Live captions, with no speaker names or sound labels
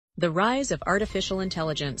The rise of artificial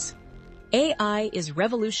intelligence. AI is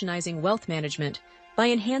revolutionizing wealth management by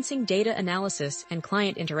enhancing data analysis and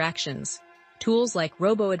client interactions. Tools like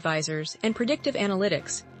robo-advisors and predictive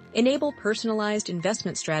analytics enable personalized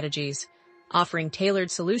investment strategies, offering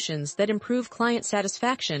tailored solutions that improve client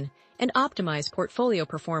satisfaction and optimize portfolio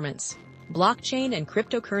performance. Blockchain and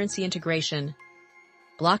cryptocurrency integration.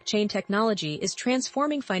 Blockchain technology is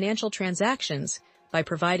transforming financial transactions by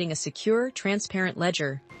providing a secure, transparent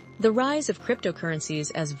ledger. The rise of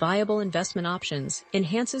cryptocurrencies as viable investment options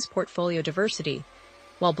enhances portfolio diversity,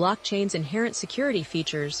 while blockchain's inherent security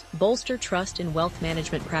features bolster trust in wealth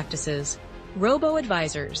management practices.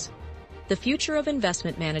 Robo-advisors. The future of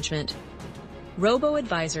investment management.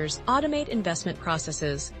 Robo-advisors automate investment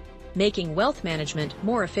processes, making wealth management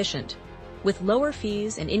more efficient. With lower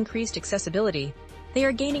fees and increased accessibility, they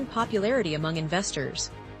are gaining popularity among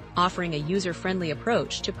investors, offering a user-friendly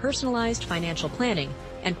approach to personalized financial planning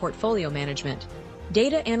and portfolio management.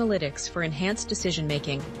 Data analytics for enhanced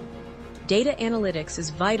decision-making. Data analytics is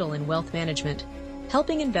vital in wealth management,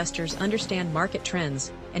 helping investors understand market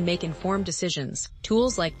trends and make informed decisions.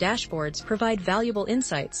 Tools like dashboards provide valuable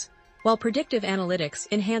insights, while predictive analytics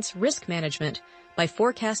enhance risk management by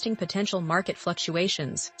forecasting potential market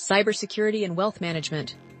fluctuations. Cybersecurity and wealth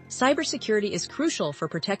management. Cybersecurity is crucial for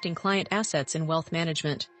protecting client assets in wealth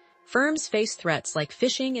management. Firms face threats like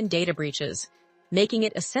phishing and data breaches, making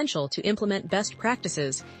it essential to implement best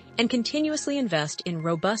practices and continuously invest in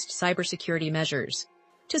robust cybersecurity measures.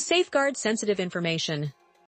 To safeguard sensitive information,